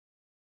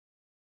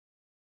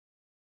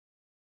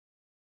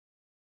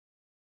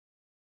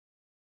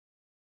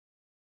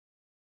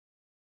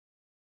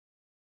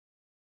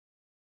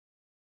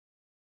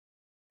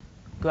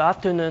Good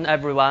afternoon,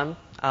 everyone.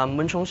 I'm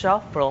Wencong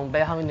Xiao from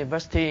Beihang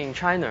University in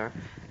China,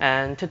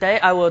 and today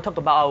I will talk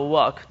about our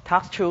work,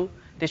 Tux²,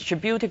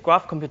 distributed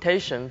graph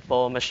computation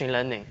for machine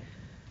learning.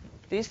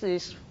 This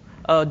is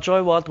a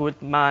joint work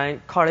with my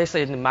colleagues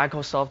in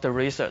Microsoft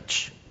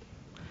Research.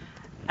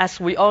 As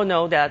we all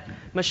know that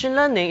machine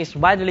learning is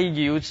widely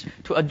used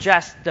to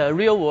address the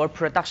real-world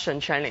production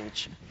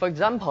challenge. For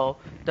example,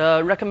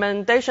 the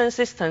recommendation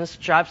systems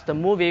drives the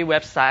movie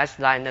websites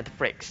like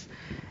Netflix.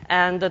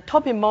 And the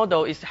topic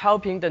model is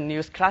helping the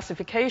news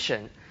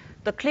classification.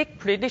 The click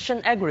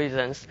prediction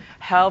algorithms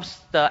helps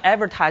the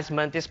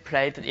advertisement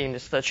displayed in the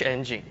search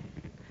engine.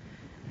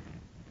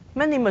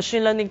 Many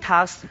machine learning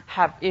tasks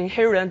have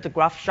inherent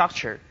graph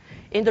structure.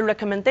 In the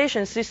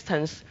recommendation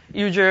systems,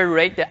 users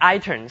rate the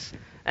items,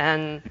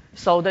 and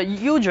so the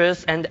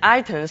users and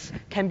items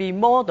can be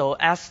modeled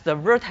as the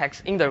vertex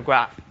in the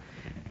graph.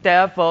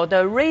 Therefore,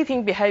 the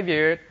rating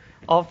behavior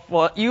of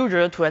a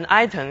user to an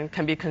item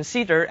can be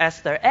considered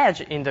as the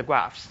edge in the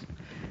graphs.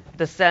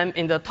 The same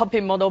in the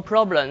topic model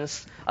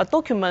problems. A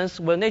document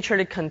will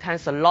naturally contain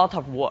a lot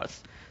of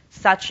words.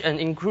 Such an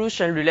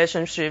inclusion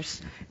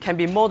relationships can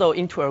be modeled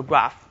into a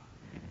graph.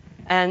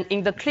 And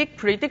in the click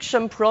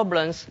prediction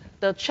problems,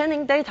 the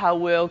training data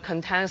will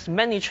contain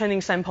many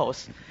training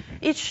samples.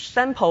 Each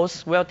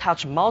samples will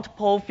touch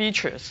multiple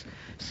features.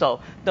 So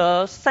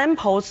the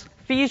samples,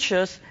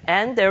 features,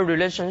 and their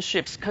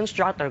relationships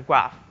construct a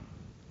graph.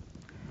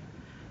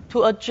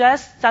 To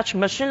address such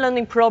machine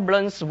learning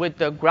problems with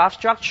the graph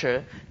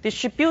structure,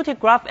 distributed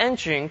graph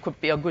engine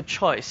could be a good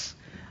choice.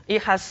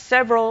 It has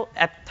several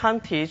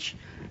advantages.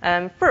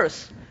 And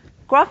first,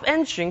 graph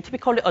engine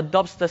typically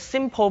adopts the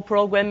simple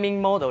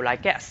programming model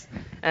like guess.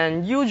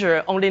 And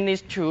user only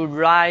needs to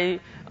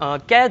write,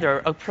 gather,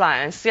 apply,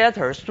 and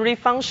scatter three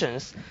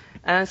functions.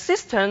 And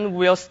system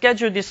will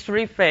schedule these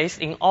three phases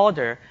in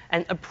order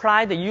and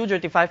apply the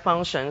user-defined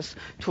functions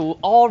to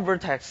all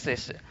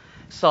vertices.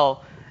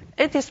 So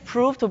it is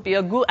proved to be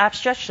a good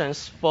abstraction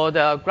for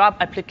the graph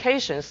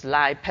applications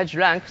like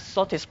PageRank,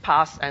 sorted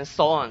paths, and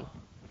so on.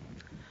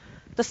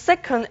 The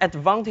second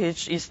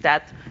advantage is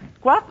that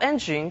graph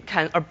engine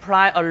can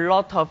apply a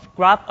lot of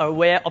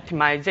graph-aware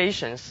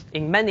optimizations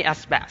in many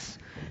aspects.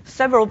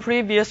 Several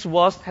previous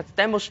works have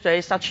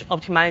demonstrated such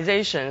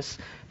optimizations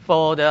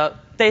for the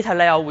data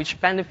layout,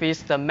 which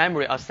benefits the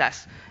memory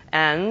access,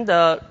 and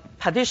the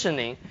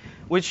partitioning,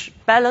 which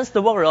balance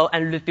the workload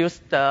and reduce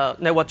the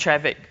network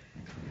traffic.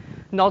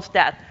 Note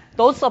that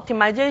those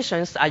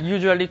optimizations are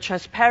usually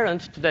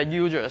transparent to the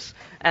users,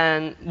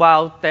 and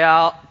while they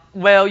are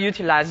well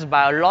utilized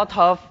by a lot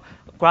of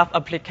graph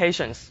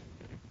applications.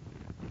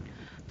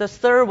 The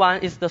third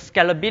one is the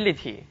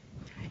scalability.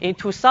 In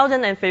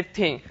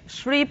 2015,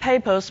 3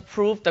 papers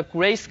proved the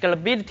great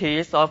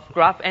scalability of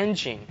graph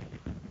engine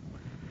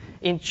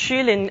in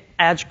trailing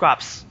edge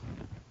graphs.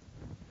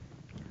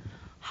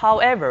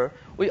 However,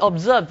 we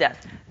observe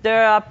that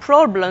there are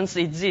problems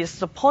exist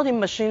supporting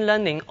machine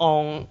learning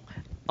on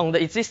the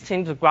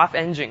existing graph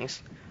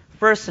engines.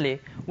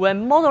 Firstly,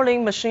 when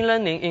modeling machine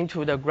learning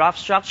into the graph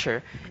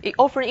structure, it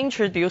often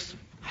introduces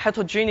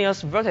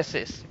heterogeneous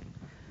vertices.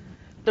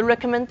 The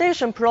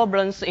recommendation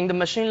problems in the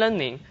machine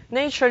learning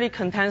naturally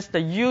contains the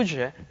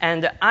user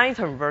and the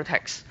item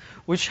vertex,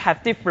 which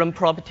have different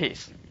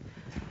properties.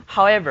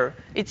 However,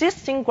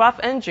 existing graph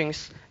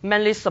engines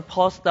mainly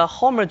support the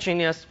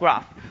homogeneous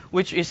graph,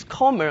 which is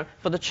common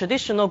for the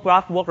traditional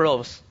graph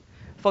workloads.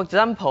 For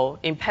example,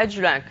 in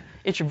PageRank,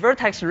 each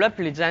vertex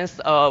represents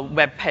a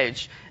web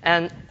page,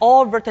 and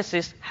all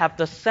vertices have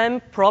the same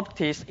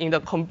properties in the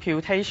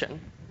computation.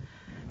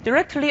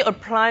 Directly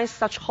applying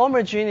such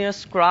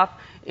homogeneous graph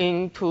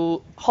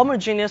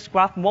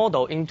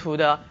model into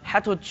the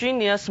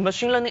heterogeneous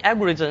machine learning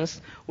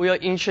algorithms will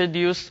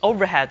introduce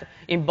overhead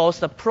in both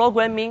the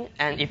programming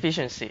and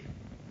efficiency.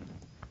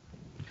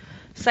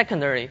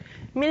 Secondly,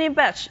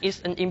 mini-batch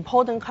is an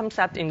important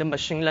concept in the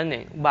machine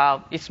learning,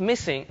 while it's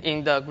missing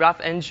in the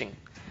graph engine.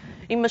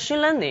 In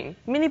machine learning,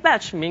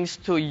 mini-batch means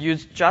to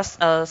use just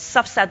a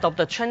subset of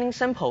the training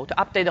sample to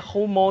update the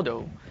whole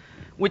model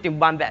within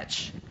one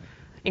batch.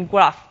 In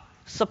graph,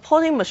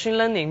 supporting machine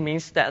learning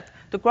means that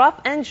the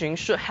graph engine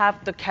should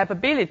have the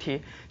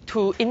capability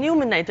to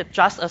enumerate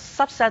just a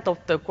subset of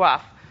the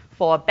graph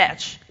for a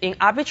batch in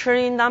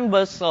arbitrary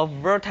numbers of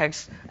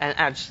vertex and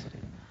edges.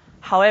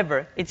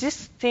 However,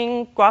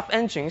 existing graph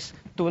engines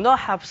do not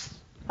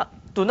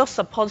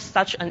support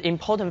such an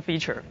important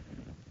feature.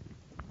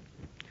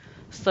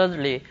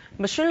 Thirdly,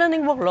 machine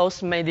learning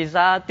workloads may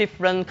desire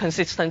different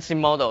consistency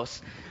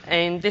models.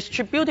 In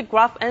distributed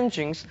graph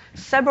engines,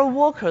 several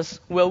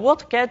workers will work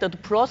together to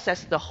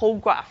process the whole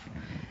graph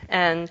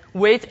and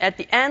wait at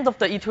the end of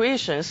the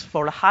iterations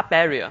for the hard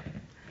barrier.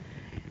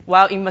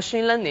 While in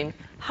machine learning,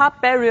 hard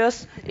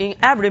barriers in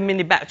every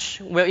mini-batch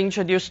will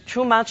introduce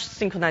too much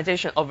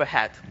synchronization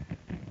overhead.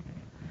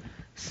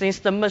 Since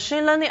the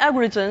machine learning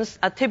algorithms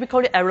are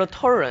typically error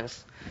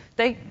tolerant,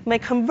 they may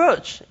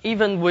converge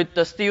even with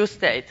the stale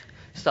state.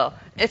 So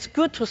it's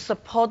good to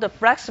support the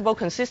flexible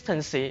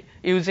consistency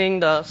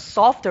using the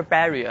softer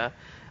barrier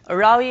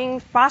allowing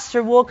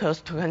faster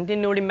workers to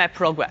continually make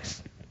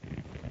progress.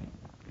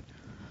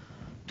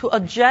 To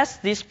address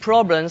these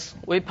problems,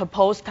 we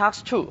propose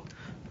Tux²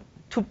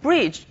 to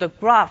bridge the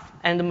graph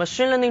and the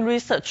machine learning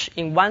research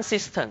in one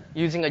system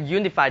using a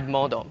unified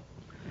model.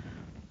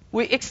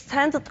 We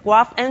extend the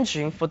graph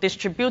engine for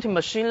distributed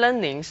machine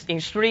learning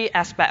in 3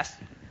 aspects: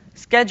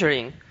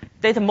 scheduling,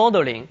 data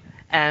modeling,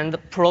 and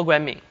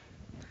programming.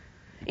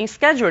 In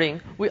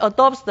scheduling, we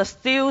adopt the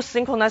Stale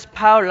Synchronous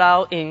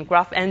Parallel in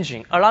graph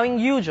engine, allowing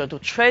users to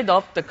trade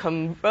off the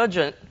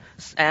convergence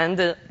and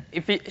the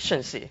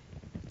efficiency.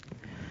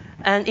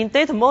 And in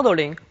data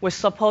modeling, we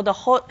support the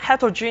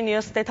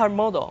heterogeneous data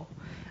model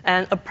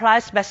and apply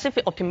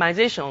specific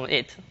optimization on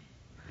it.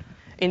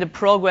 In the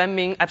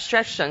programming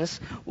abstractions,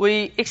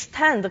 we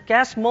extend the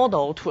guess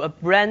model to a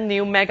brand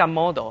new mega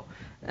model.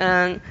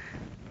 And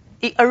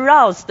it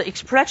allows the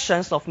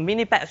expressions of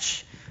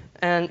mini-batch.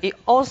 And it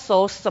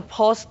also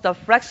supports the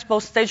flexible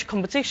stage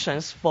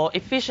compositions for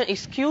efficient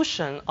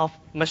execution of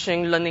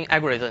machine learning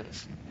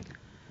algorithms.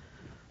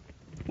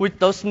 With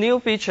those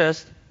new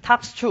features,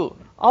 Tux²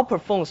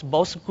 outperforms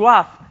both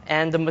graph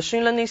and the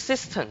machine learning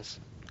systems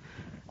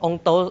on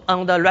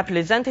the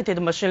represented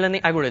machine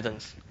learning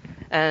algorithms.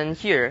 And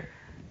here,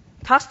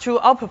 Tux²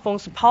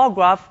 outperforms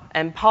PowerGraph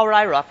and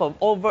PowerLyra for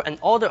over an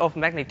order of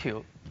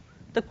magnitude.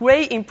 The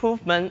great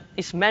improvement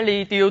is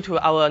mainly due to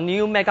our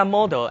new mega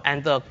model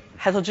and the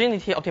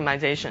heterogeneity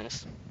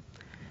optimizations.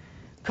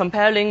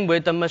 Comparing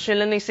with the machine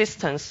learning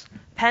systems,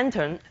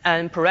 pattern,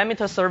 and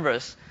parameter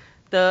servers,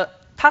 the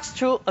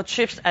Tux²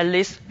 achieves at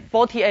least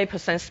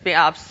 48% speed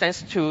up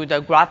thanks to the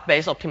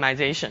graph-based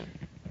optimization.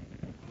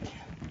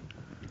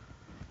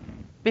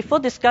 Before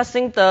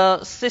discussing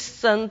the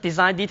system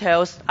design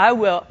details, I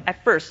will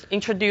at first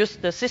introduce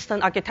the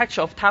system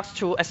architecture of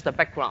Tux² as the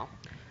background.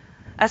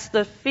 As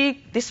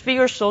this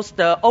figure shows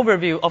the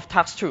overview of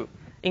Tux².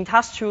 In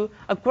Tux²,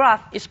 a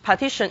graph is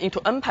partitioned into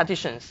n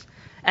partitions,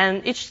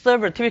 and each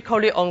server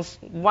typically owns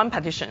 1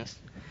 partition.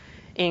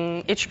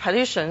 In each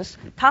partition,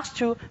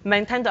 Tux²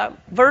 maintains the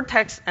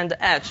vertex and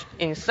the edge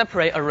in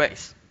separate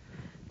arrays.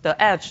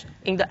 The edge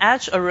in the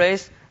edge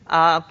arrays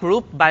are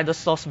grouped by the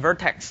source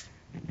vertex.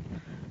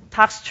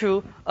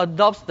 Tux²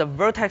 adopts the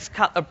vertex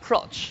cut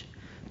approach.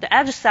 The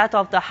edge set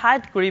of the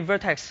high-degree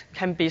vertex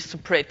can be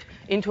split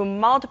into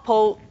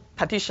multiple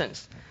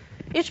partitions.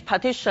 Each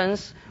partition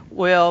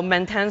will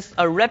maintain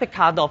a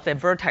replica of the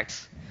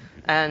vertex,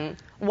 and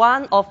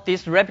one of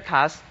these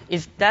replicas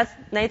is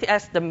designated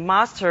as the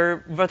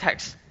master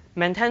vertex,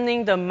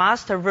 maintaining the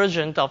master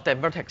version of the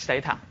vertex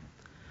data.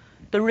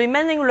 The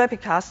remaining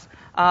replicas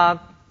are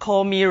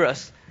called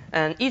mirrors,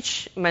 and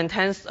each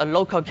maintains a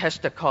local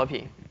cached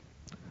copy.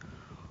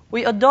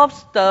 We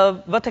adopt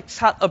the vertex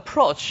cut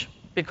approach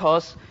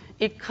because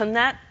it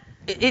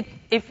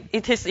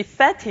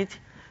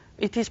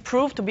is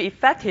proved to be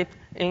effective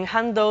in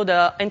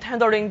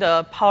handling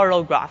the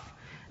parallel graph,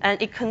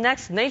 and it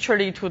connects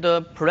naturally to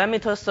the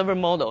parameter server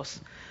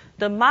models.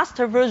 The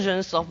master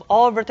versions of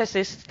all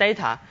vertices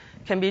data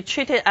can be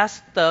treated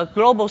as the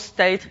global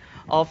state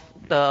of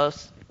the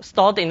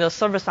stored in the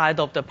server side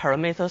of the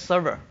parameter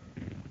server.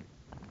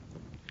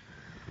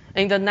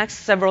 In the next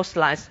several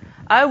slides,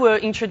 I will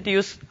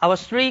introduce our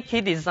 3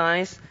 key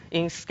designs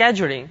in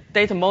scheduling,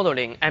 data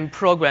modeling, and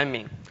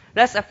programming.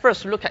 Let's at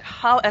first look at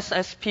how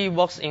SSP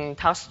works in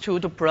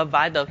Tux² to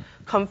provide a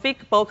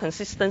configurable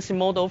consistency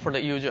model for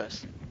the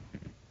users.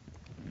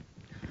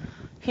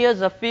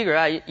 Here's a figure.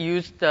 I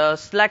used the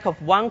slack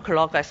of 1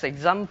 clock as an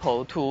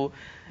example to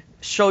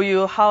show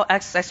you how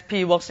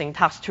SSP works in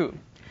Tux².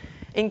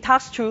 In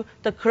Tux²,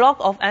 the clock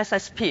of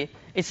SSP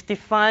is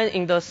defined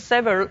in the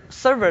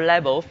server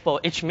level for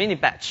each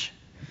mini-batch.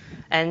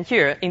 And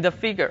here, in the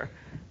figure,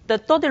 the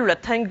dotted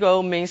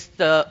rectangle means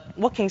the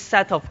working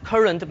set of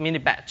current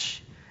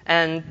mini-batch.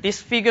 And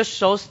this figure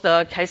shows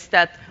the case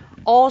that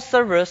all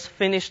servers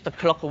finish the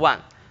clock 1.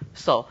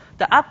 So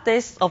the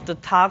updates of the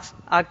tasks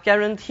are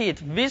guaranteed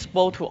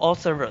visible to all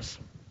servers.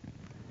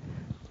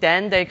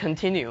 Then they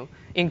continue.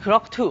 In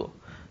clock 2,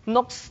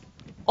 not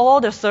all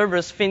the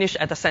servers finish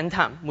at the same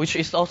time, which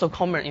is also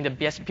common in the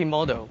BSP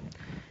model.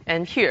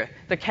 And here,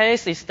 the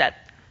case is that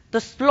the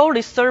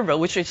slowest server,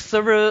 which is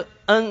server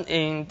N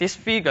in these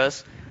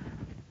figures,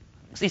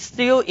 is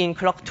still in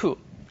clock 2.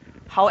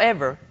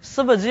 However,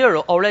 server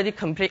 0 already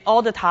complete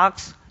all the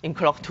tasks in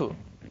clock 2.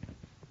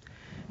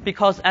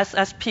 Because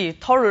SSP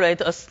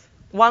tolerates a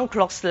 1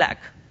 clock slack,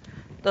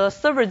 the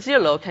server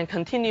 0 can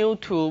continue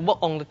to work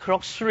on the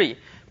clock 3,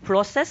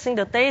 processing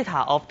the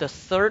data of the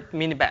 3rd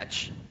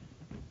mini-batch.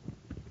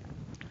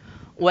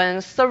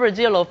 When server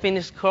 0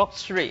 finishes clock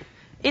 3,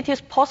 it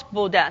is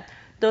possible that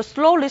the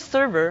slowest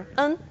server,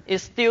 N,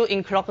 is still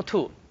in clock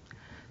 2.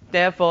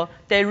 Therefore,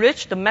 they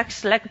reach the max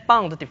slack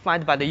bound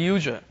defined by the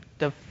user.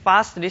 The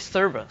fastest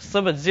server,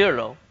 server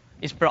 0,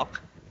 is blocked.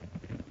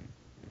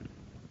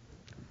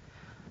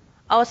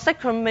 Our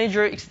second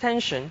major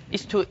extension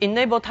is to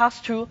enable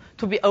Tux²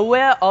 to be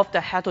aware of the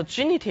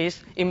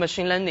heterogeneities in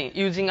machine learning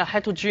using a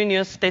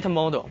heterogeneous data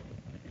model.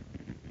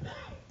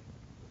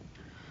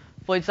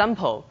 For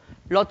example,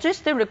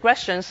 Logistic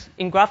regressions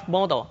in graph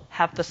model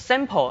have the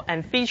sample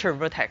and feature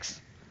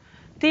vertex.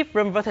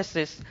 Different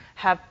vertices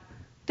have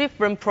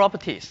different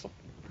properties.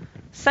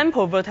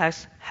 Sample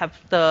vertex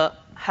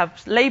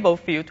have label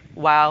field,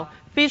 while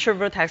feature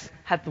vertex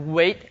have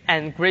weight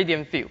and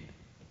gradient field.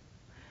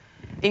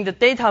 In the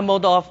data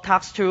model of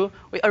Tux²,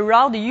 we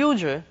allow the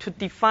user to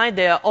define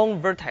their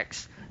own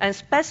vertex and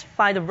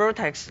specify the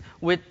vertex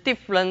with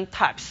different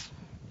types.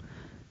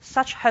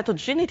 Such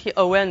heterogeneity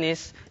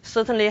awareness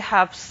certainly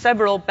have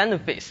several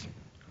benefits.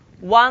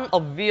 One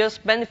obvious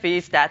benefit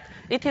is that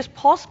it is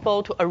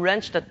possible to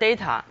arrange the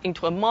data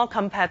into a more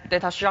compact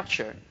data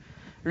structure,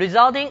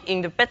 resulting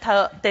in the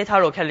better data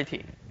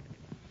locality.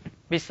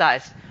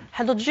 Besides,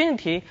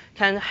 heterogeneity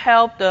can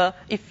help the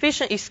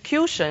efficient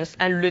executions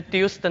and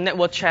reduce the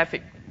network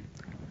traffic.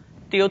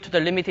 Due to the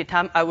limited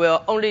time, I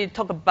will only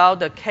talk about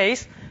the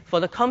case for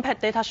the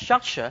compact data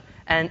structure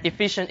and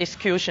efficient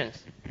executions.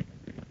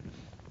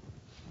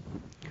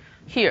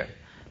 Here,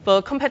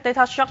 for compact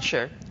data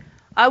structure,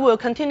 I will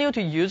continue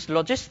to use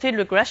logistic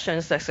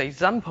regressions as an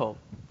example.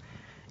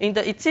 In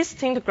the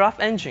existing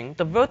graph engine,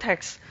 the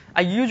vertex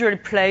are usually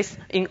placed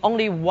in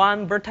only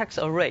one vertex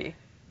array,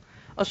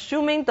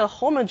 assuming the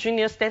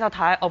homogeneous data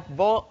type of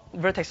both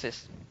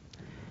vertices.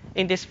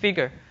 In this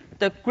figure,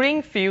 the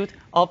green field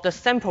of the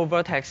sample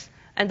vertex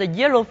and the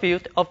yellow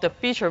field of the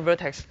feature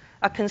vertex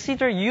are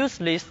considered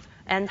useless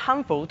and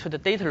harmful to the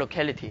data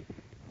locality.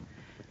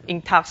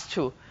 In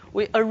Tux²,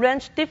 we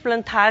arrange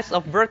different types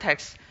of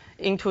vertex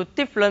into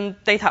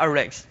different data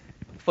arrays.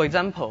 For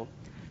example,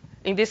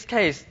 in this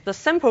case, the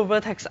sample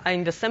vertex are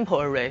in the sample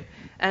array,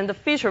 and the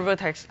feature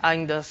vertex are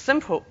in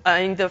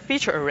the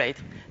feature array.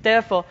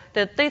 Therefore,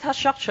 the data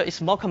structure is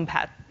more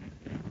compact.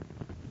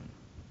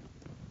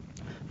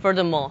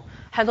 Furthermore,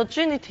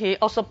 heterogeneity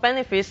also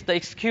benefits the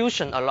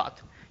execution a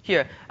lot.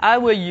 Here, I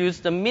will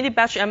use the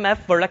mini-batch MF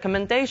for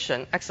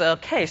recommendation as a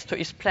case to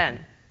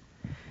explain.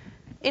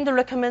 In the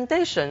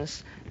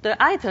recommendations, the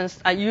items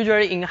are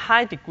usually in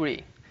high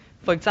degree.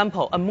 For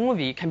example, a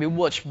movie can be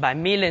watched by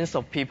millions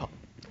of people.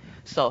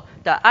 So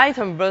the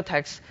item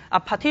vertex are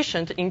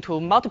partitioned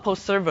into multiple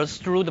servers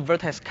through the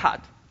vertex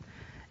cut.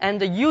 And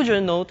the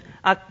user node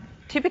are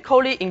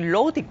typically in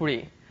low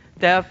degree.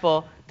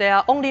 Therefore, they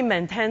are only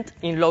maintained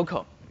in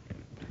local.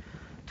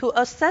 To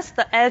assess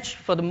the edge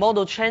for the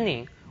model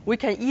training, we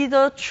can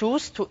either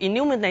choose to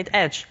illuminate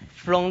edge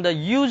from the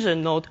user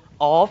node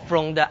or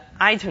from the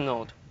item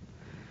node.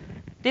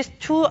 These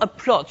two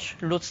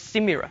approaches look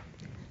similar,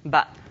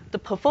 but the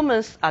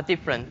performance are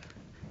different.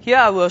 Here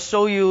I will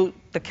show you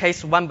the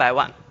case one by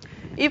one.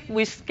 If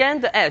we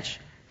scan the edge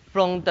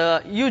from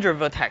the user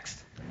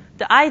vertex,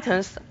 the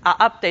items are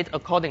updated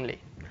accordingly.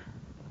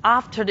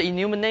 After the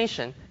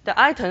illumination, the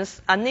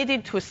items are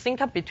needed to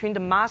sync up between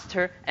the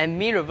master and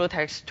mirror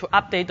vertex to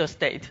update the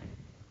state.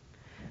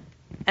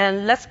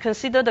 And let's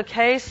consider the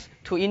case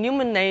to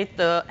illuminate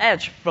the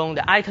edge from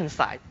the item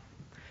side.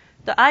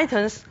 The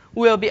items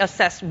will be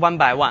assessed one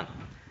by one.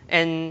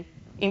 And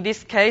in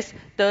this case,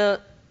 the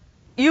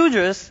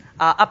users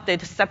are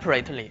updated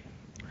separately.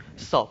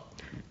 So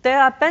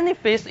there are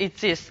benefits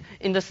exist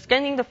in the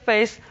scanning the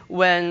face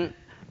when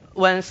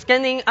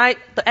scanning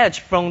the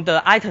edge from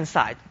the item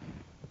side.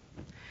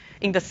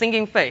 In the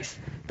syncing phase,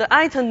 the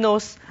item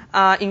nodes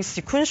are in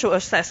sequential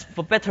access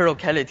for better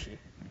locality.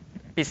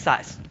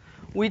 Besides,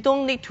 we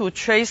don't need to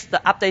trace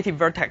the updated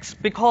vertex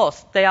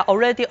because they are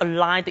already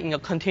aligned in a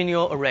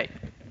continual array.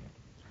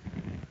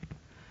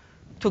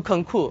 To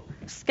conclude,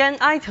 scan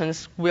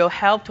items will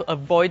help to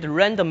avoid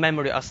random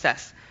memory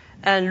access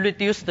and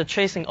reduce the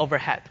tracing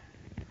overhead,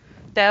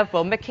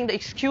 therefore making the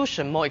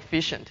execution more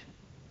efficient.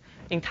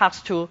 In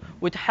Tux²,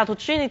 with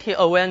heterogeneity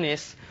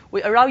awareness,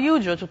 we allow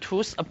users to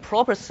choose a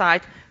proper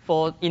site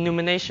for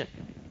illumination.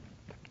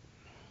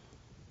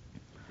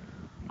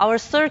 Our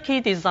third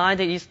key design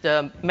is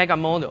the mega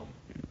model.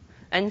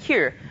 And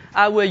here,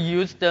 I will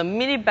use the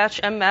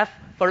mini-batch MF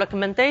for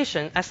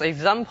recommendation as an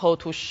example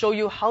to show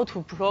you how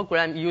to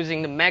program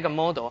using the mega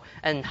model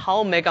and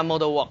how mega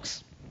model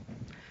works.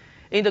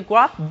 In the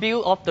graph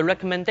view of the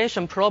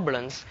recommendation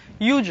problems,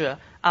 users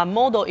are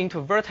modeled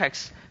into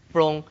vertex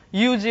from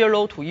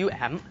U0 to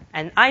UM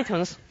and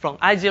items from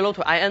I0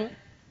 to IN.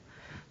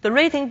 The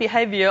rating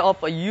behavior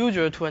of a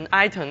user to an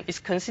item is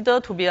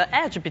considered to be an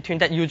edge between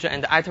that user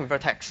and the item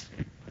vertex.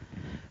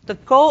 The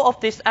goal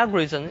of this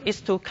algorithm is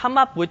to come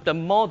up with the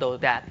model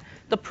that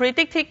the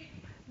predicted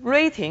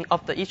rating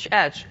of each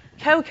edge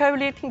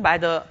calculated by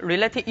the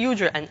related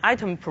user and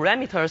item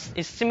parameters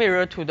is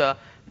similar to the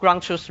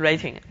ground truth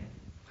rating.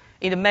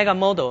 In the mega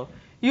model,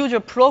 user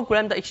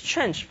program the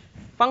exchange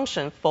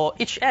function for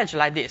each edge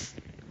like this.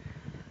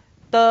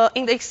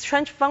 In the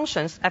exchange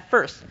functions, at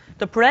first,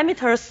 the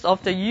parameters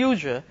of the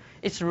user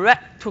is read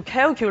to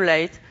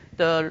calculate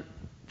the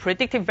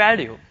predicted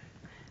value.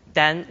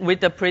 Then, with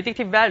the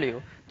predicted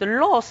value, the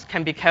loss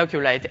can be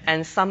calculated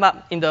and summed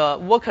up in the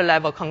worker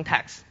level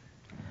context.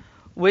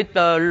 With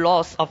the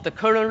loss of the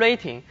current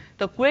rating,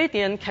 the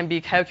gradient can be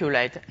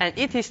calculated, and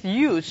it is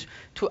used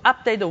to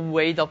update the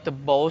weight of the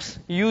both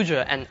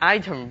user and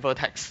item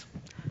vertex.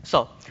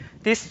 So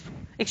this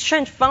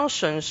exchange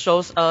function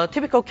shows a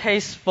typical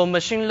case for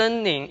machine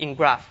learning in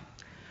graph.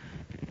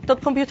 The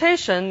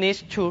computation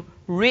needs to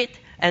read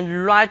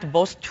and write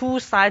both two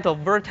sides of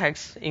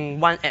vertex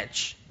in one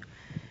edge.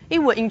 It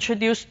will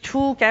introduce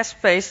two guess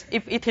phase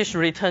if it is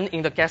written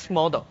in the guess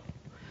model,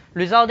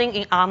 resulting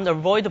in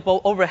unavoidable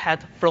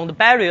overhead from the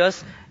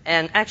barriers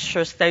and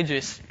extra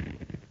stages.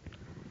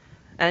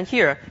 And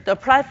here, the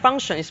applied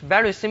function is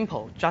very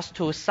simple, just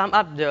to sum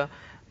up the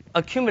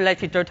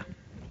accumulated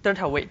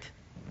delta weight.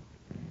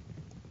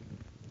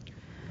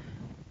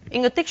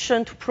 In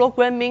addition to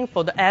programming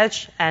for the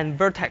edge and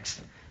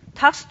vertex,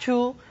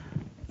 Tux²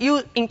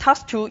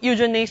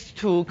 usually needs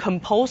to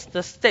compose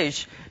the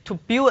stage to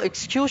build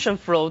execution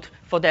flow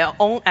for their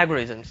own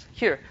algorithms.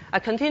 Here, I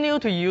continue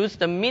to use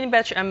the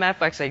mini-batch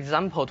MF as an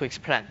example to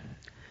explain.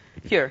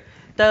 Here,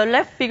 the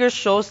left figure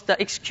shows the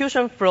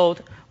execution flow,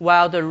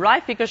 while the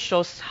right figure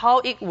shows how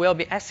it will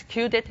be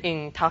executed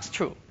in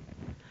Tux².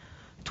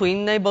 To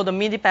enable the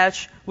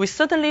mini-batch, we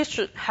certainly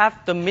should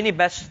have the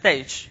mini-batch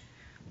stage.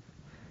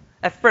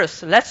 At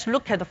first, let's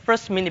look at the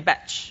first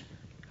mini-batch.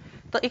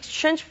 The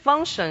exchange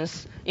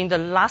functions in the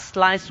last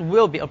lines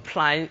will be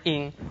applied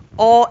in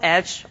all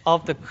edges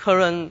of the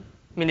current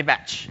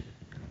mini-batch.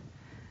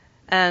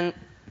 And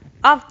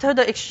after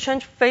the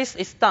exchange phase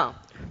is done,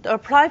 the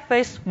apply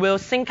phase will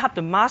sync up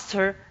the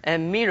master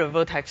and mirror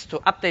vertex to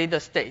update the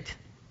state.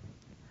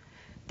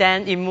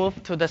 Then it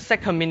moves to the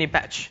second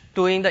mini-batch,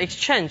 doing the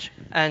exchange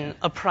and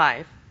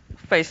apply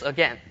phase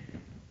again.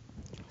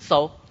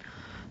 So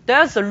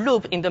there's a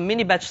loop in the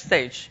mini-batch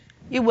stage.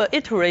 It will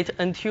iterate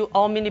until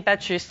all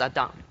mini-batches are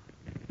done.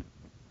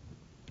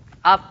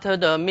 After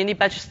the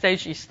mini-batch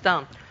stage is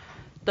done,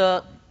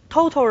 the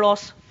total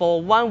loss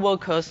for one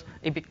worker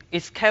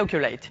is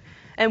calculated,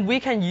 and we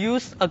can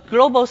use a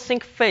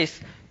GlobalSync phase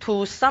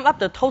to sum up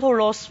the total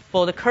loss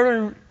for the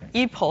current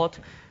epoch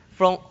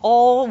from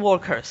all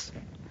workers.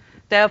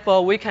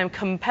 Therefore, we can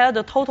compare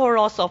the total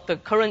loss of the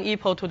current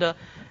epoch to the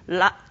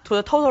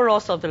total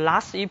loss of the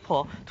last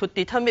epoch to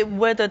determine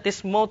whether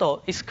this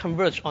model is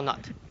converged or not.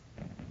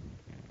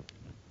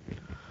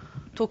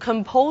 To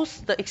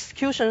compose the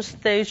execution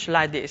stage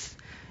like this,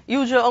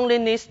 user only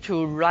needs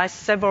to write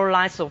several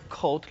lines of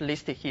code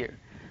listed here.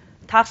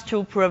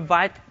 Tux²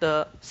 provides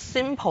the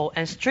simple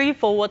and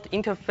straightforward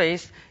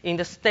interface in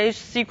the stage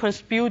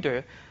sequence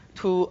builder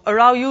to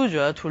allow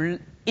user to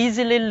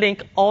easily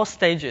link all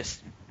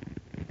stages.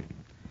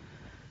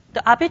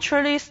 The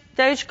arbitrary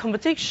stage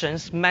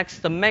compositions makes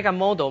the mega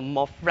model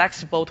more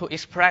flexible to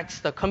express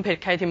the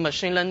complicated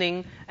machine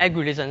learning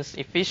algorithms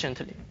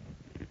efficiently.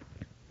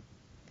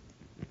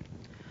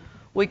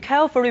 We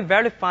carefully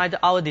verified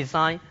our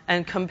design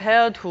and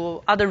compared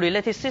to other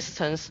related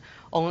systems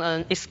on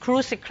an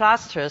exclusive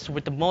clusters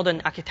with the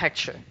modern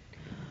architecture.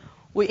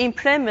 We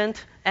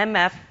implement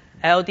MF,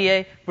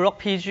 LDA,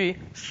 BlockPG,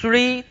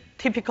 three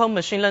typical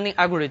machine learning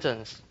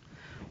algorithms.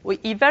 We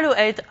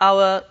evaluate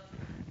our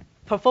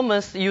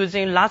performance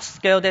using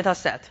large-scale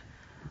dataset,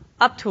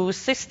 up to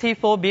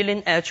 64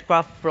 billion edge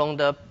graph from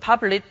the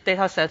public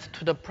dataset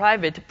to the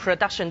private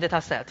production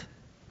dataset.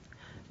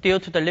 Due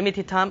to the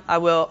limited time, I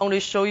will only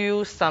show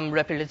you some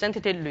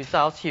representative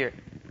results here.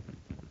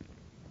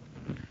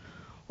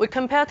 We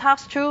compare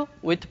Tux²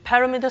 with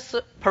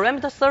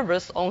parameter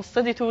servers on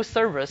 32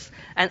 servers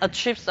and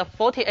achieves a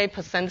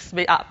 48%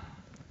 speed up.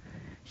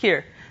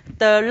 Here,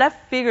 the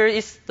left figure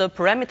is the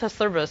parameter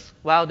servers,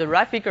 while the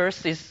right figure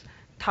is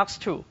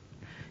Tux².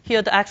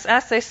 Here, the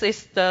x-axis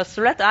is the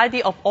thread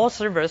ID of all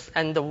servers,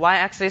 and the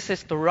y-axis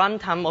is the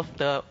runtime of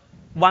the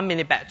one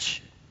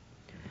mini-batch.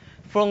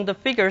 From the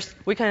figures,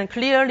 we can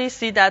clearly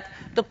see that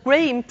the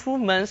great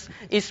improvements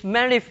is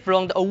mainly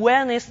from the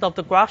awareness of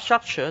the graph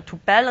structure to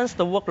balance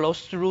the workload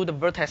through the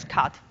vertex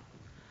cut.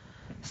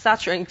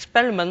 Such an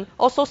experiment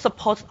also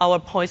supports our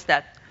point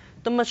that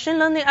the machine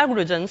learning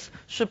algorithms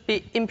should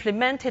be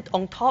implemented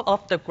on top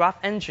of the graph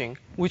engine,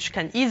 which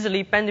can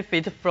easily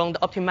benefit from the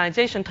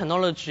optimization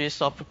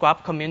technologies of the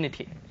graph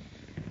community.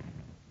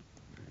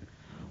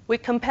 We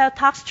compare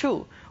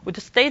Tux² with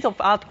the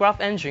state-of-the-art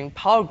graph engine,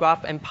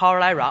 PowerGraph and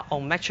PowerLyra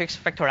on matrix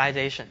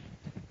factorization.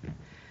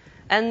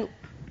 And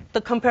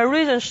the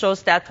comparison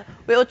shows that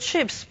we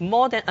achieve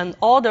more than an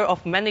order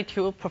of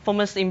magnitude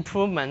performance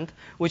improvement,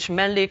 which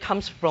mainly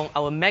comes from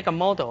our mega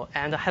model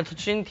and the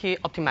heterogeneity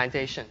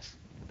optimizations.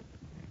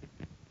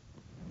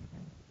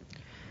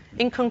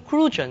 In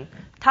conclusion,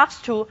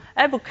 Tux²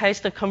 advocates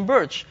the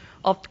convergence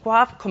of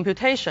graph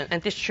computation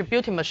and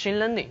distributed machine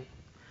learning.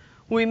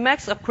 We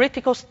make a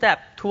critical step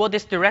toward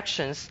these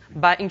directions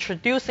by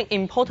introducing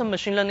important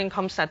machine learning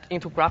concepts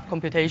into graph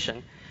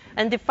computation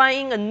and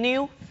defining a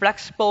new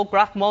flexible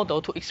graph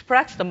model to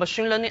express the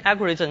machine learning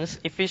algorithms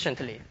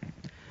efficiently.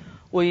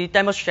 We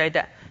demonstrate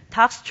that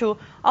Tux²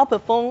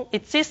 outperforms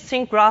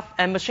existing graph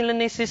and machine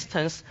learning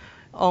systems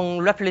on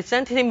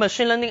representative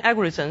machine learning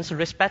algorithms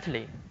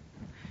respectively.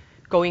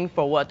 Going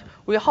forward,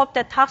 we hope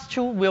that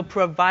Tux² will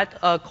provide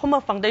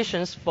common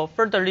foundations for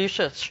further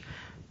research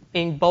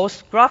in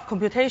both graph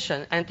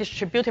computation and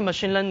distributed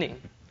machine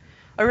learning,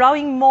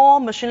 allowing more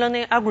machine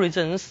learning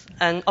algorithms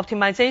and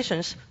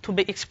optimizations to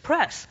be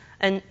expressed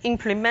and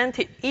implement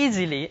it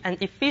easily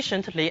and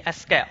efficiently at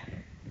scale.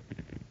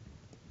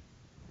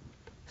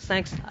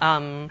 Thanks.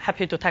 I'm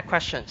happy to take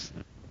questions.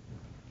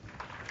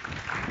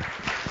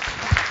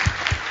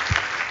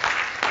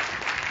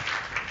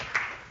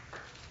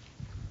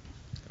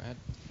 Go ahead.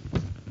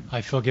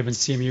 Hi, Phil Gibbons,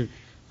 CMU.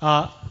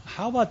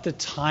 How about the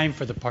time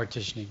for the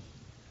partitioning?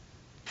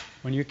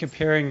 When you're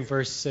comparing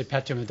versus a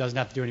Pentium that doesn't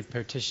have to do any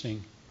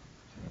partitioning,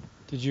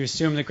 did you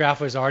assume the graph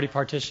was already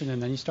partitioned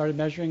and then you started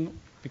measuring?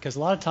 Because a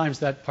lot of times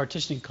that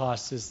partitioning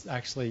cost is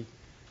actually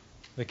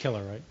the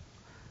killer, right?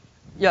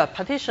 Yeah,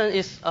 partition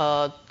is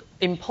an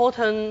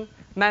important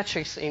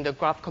metrics in the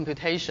graph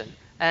computation.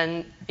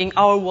 And in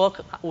our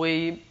work,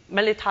 we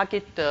mainly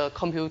target the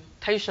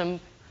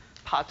computation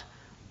part.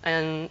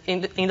 And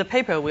in the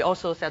paper, we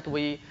also said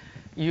we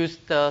use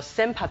the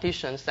same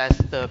partitions as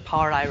the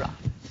PowerLyra.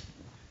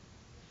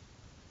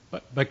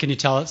 But can you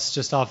tell us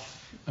just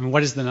off, I mean,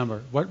 what is the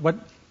number?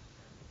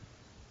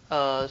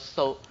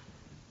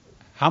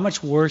 How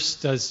much worse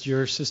does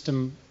your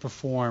system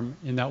perform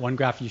in that one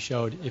graph you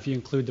showed if you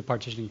include the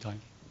partitioning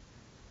time?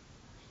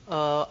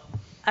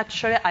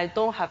 Actually, I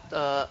don't have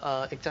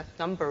the exact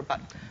number, but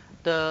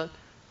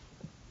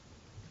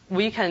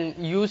we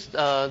can use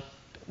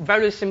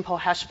very simple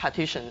hash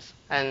partitions,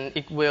 and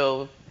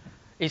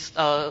it's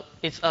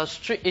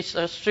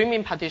a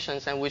streaming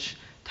partitions, and which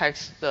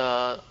takes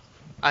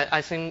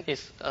I think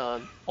it's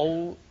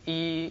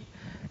OE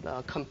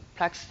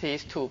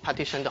complexities to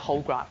partition the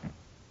whole graph.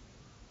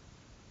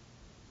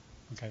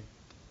 Okay.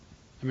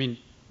 I mean,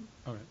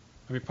 all right.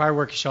 I mean, prior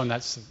work has shown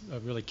that's a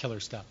really killer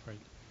step, right?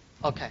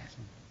 Okay. So.